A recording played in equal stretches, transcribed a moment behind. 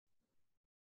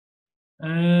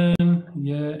And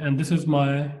yeah, and this is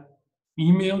my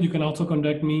email. You can also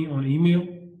contact me on email,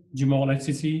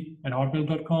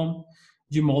 jamalhcc@hotmail.com,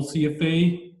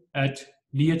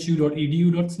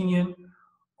 jamalcfa@dhu.edu.cn,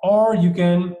 or you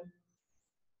can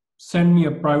send me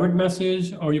a private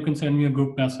message, or you can send me a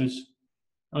group message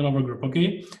on our group.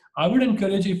 Okay, I would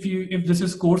encourage, if this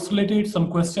is course related, some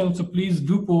questions, so please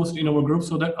do post in our group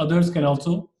so that others can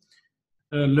also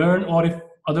learn, or if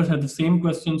others have the same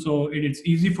question, so it's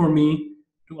easy for me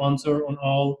to answer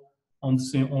on the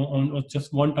same on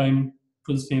just one time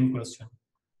for the same question.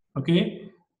 Okay,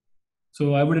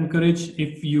 so I would encourage,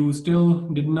 if you still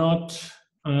did not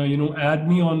add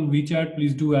me on WeChat,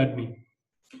 please do add me.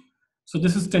 So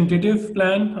this is tentative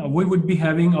plan. We would be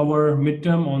having our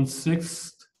midterm on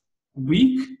 6th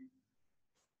week,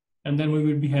 and then we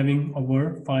will be having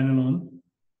our final on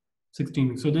 16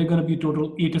 weeks. So they're going to be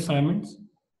total 8 assignments,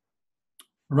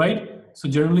 right? So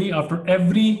generally after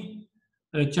every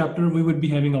chapter, we would be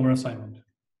having our assignment,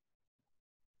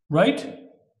 right?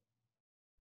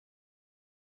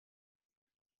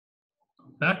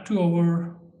 Back to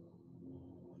our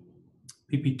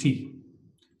PPT.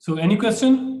 So any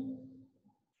question?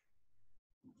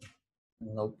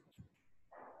 Nope.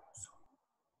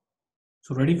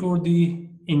 So ready for the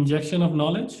injection of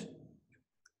knowledge,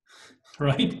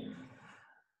 right?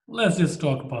 Let's just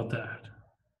talk about that.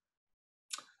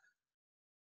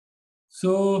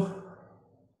 So,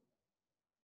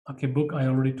 okay, book, I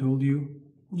already told you,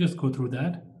 just go through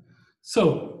that.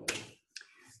 So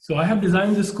I have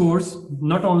designed this course.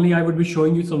 Not only I would be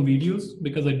showing you some videos,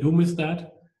 because I do miss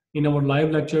that. In our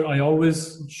live lecture, I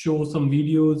always show some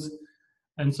videos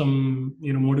and some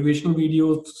motivational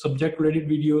videos, subject related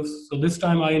videos. So this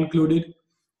time I included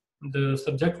the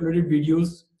subject related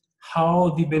videos,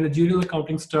 how the managerial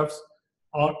accounting stuffs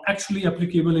are actually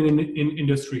applicable in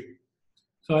industry.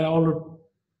 So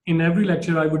in every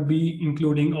lecture I would be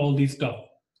including all these stuff.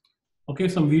 Okay,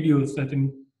 some videos that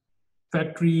in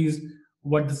factories,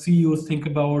 what the CEOs think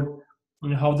about,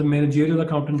 and how the managerial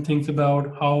accountant thinks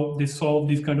about, how they solve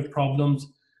these kind of problems,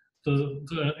 so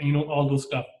all those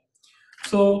stuff.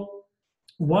 So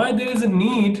why there is a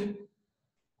need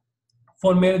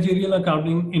for managerial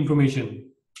accounting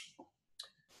information?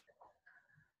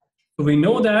 So we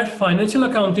know that financial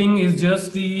accounting is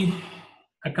just the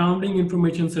accounting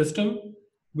information system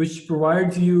which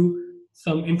provides you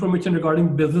some information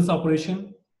regarding business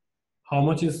operation. How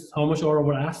much are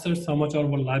our assets, how much are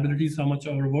our liabilities, how much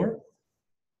are our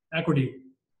equity.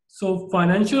 So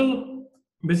financial,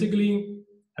 basically,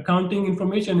 accounting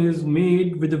information is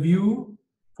made with a view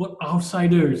for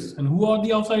outsiders. And who are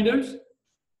the outsiders?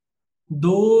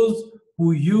 Those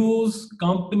who use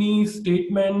company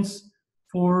statements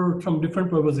from different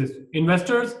purposes.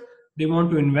 Investors, they want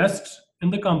to invest in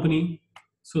the company.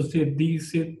 So they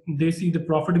see the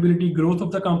profitability growth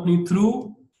of the company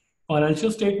through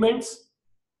financial statements,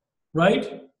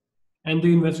 right? And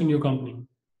they invest in your company.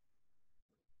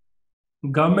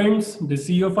 Governments, they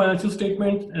see your financial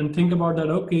statement and think about that,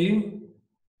 okay,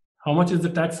 how much is the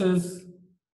taxes,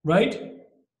 right?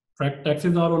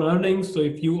 Taxes are on earnings. So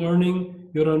if your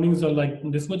earnings are like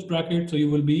this much bracket, so you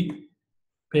will be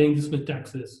paying this much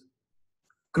taxes.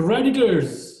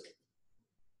 Creditors,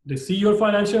 they see your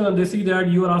financial and they see that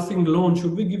you are asking loan.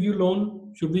 Should we give you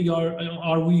loan?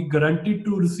 Are we guaranteed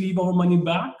to receive our money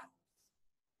back?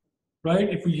 Right?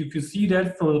 If you see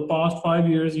that from the past 5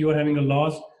 years you are having a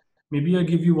loss, maybe I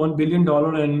give you $1 billion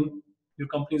and your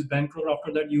company is bankrupt.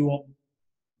 After that, you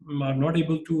are not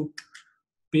able to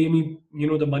pay me,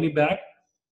 the money back.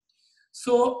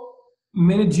 So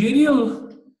managerial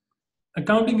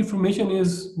accounting information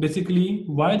is basically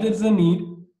why there is a need,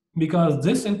 because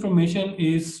this information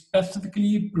is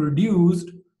specifically produced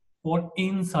for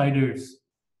insiders.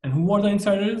 And who are the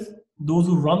insiders? Those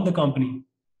who run the company.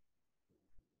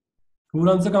 Who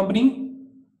runs the company?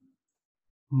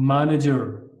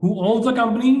 Manager. Who owns the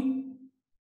company?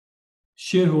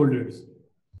 Shareholders.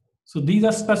 So these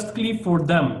are specifically for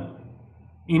them.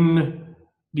 In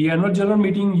the annual general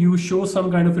meeting, you show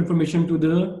some kind of information to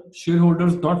the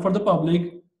shareholders, not for the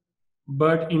public,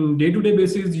 but in day-to-day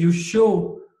basis, you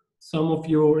show some of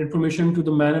your information to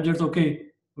the managers. Okay,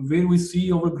 where we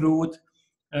see our growth,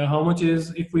 how much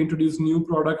is, if we introduce new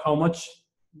product, how much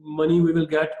money we will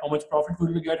get, how much profit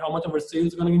we will get, how much our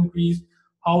sales are going to increase,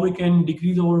 how we can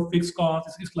decrease our fixed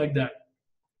costs. It's like that.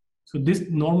 So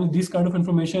normally this kind of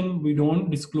information we don't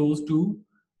disclose to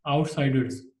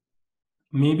outsiders.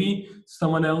 Maybe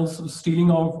someone else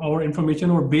stealing our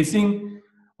information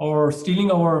or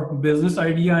stealing our business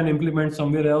idea and implement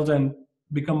somewhere else and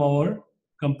become our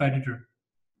competitor,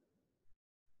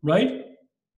 right?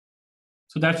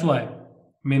 So that's why.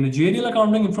 Managerial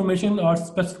accounting information are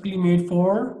specifically made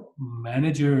for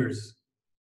managers.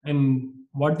 And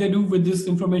what they do with this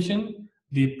information,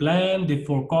 they plan, they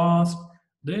forecast,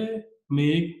 they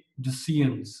make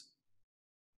decisions,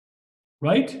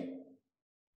 right?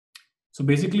 So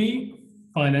basically,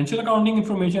 financial accounting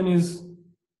information is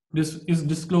this is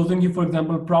disclosing you, for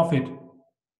example, profit,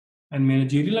 and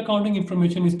managerial accounting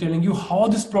information is telling you how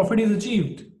this profit is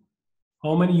achieved,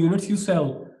 how many units you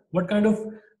sell, what kind of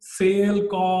sale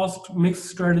cost mix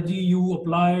strategy you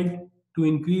applied to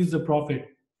increase the profit,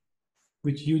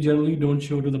 which you generally don't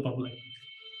show to the public,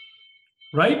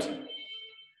 right?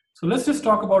 So let's just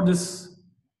talk about this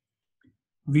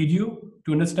video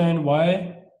to understand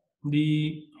why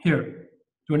the here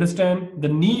to understand the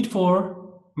need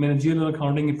for managerial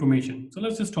accounting information. So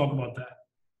let's just talk about that.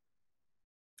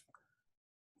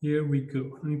 Here we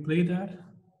go. Let me play that.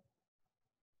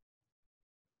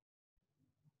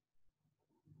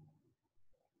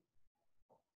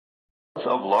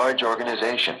 Of large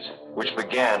organizations, which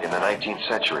began in the 19th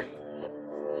century.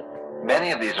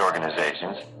 Many of these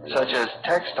organizations, such as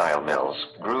textile mills,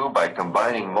 grew by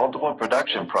combining multiple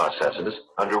production processes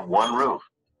under one roof.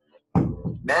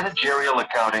 Managerial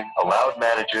accounting allowed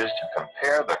managers to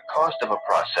compare the cost of a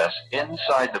process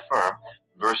inside the firm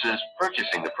versus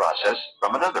purchasing the process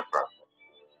from another firm.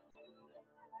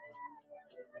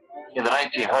 In the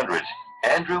 1900s,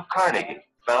 Andrew Carnegie,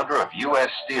 founder of U.S.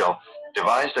 Steel,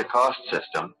 devised a cost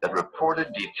system that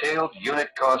reported detailed unit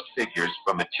cost figures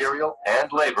for material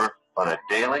and labor on a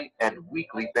daily and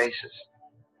weekly basis.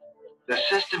 The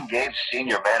system gave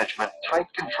senior management tight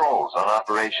controls on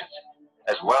operations,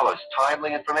 as well as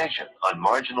timely information on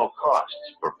marginal costs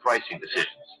for pricing decisions.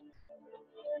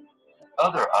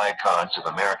 Other icons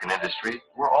of American industry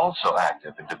were also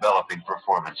active in developing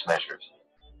performance measures.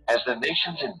 As the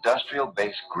nation's industrial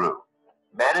base grew,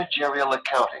 managerial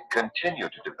accounting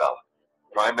continued to develop,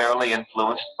 primarily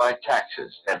influenced by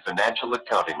taxes and financial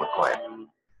accounting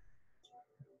requirements.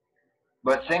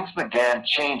 But things began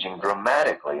changing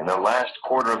dramatically in the last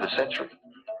quarter of the century.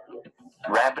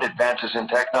 Rapid advances in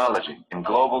technology and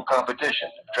global competition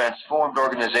transformed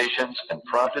organizations and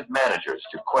prompted managers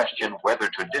to question whether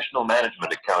traditional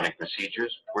management accounting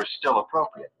procedures were still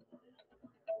appropriate.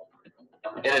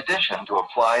 In addition to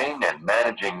applying and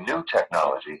managing new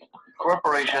technology,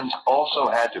 corporations also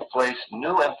had to place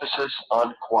new emphasis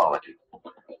on quality.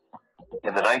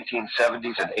 In the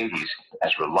 1970s and 80s,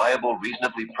 as reliable,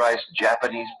 reasonably priced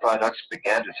Japanese products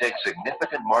began to take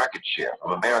significant market share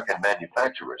from American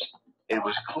manufacturers, it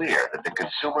was clear that the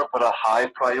consumer put a high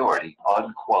priority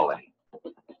on quality.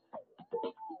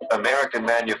 American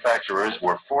manufacturers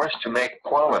were forced to make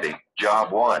quality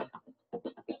job one.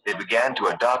 They began to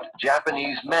adopt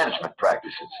Japanese management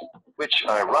practices, which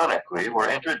ironically were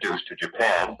introduced to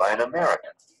Japan by an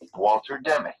American, Walter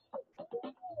Deming.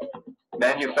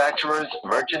 Manufacturers,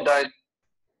 merchandise.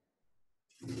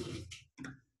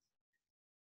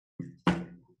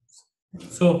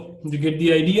 So you get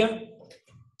the idea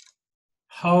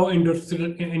how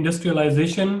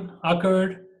industrialization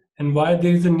occurred and why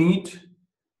there is a need.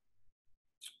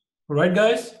 Right,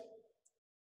 guys?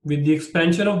 With the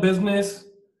expansion of business,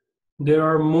 there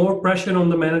are more pressure on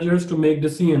the managers to make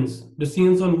decisions.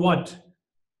 Decisions on what?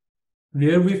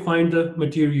 Where we find the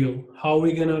material, how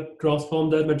we gonna transform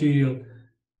that material,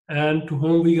 and to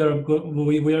whom we are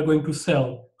going to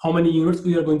sell, how many units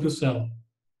we are going to sell.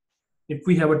 If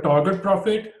we have a target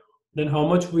profit, then how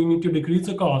much we need to decrease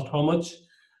the cost, how much,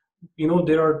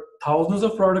 there are thousands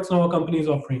of products now a company is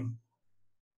offering,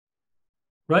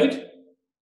 right?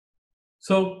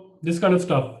 So this kind of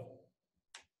stuff.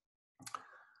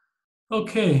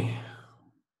 Okay.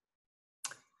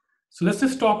 So let's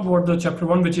just talk about the chapter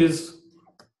 1, which is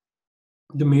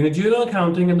the managerial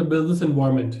accounting and the business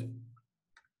environment.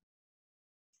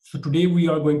 So today we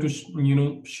are going to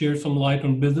share some light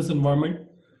on business environment.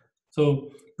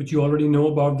 So, which you already know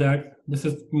about that. This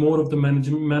is more of the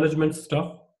management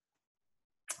stuff.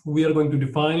 We are going to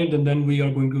define it, and then we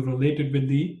are going to relate it with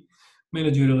the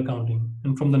managerial accounting.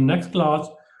 And from the next class,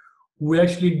 we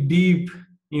actually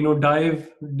dive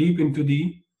deep into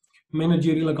the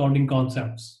managerial accounting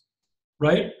concepts,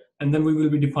 right? And then we will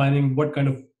be defining what kind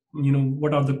of,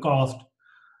 what are the cost,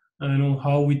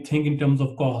 how we think in terms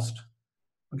of cost.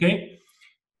 Okay,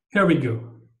 here we go.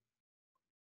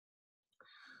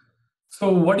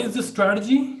 So what is the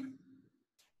strategy?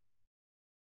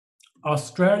 A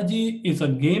strategy is a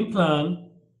game plan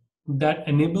that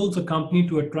enables a company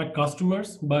to attract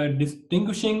customers by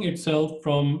distinguishing itself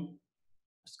from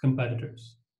its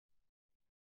competitors.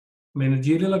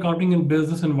 Managerial accounting and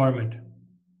business environment.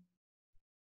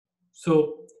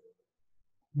 So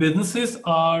Businesses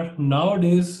are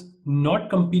nowadays not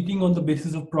competing on the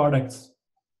basis of products.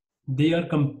 They are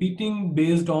competing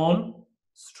based on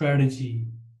strategy.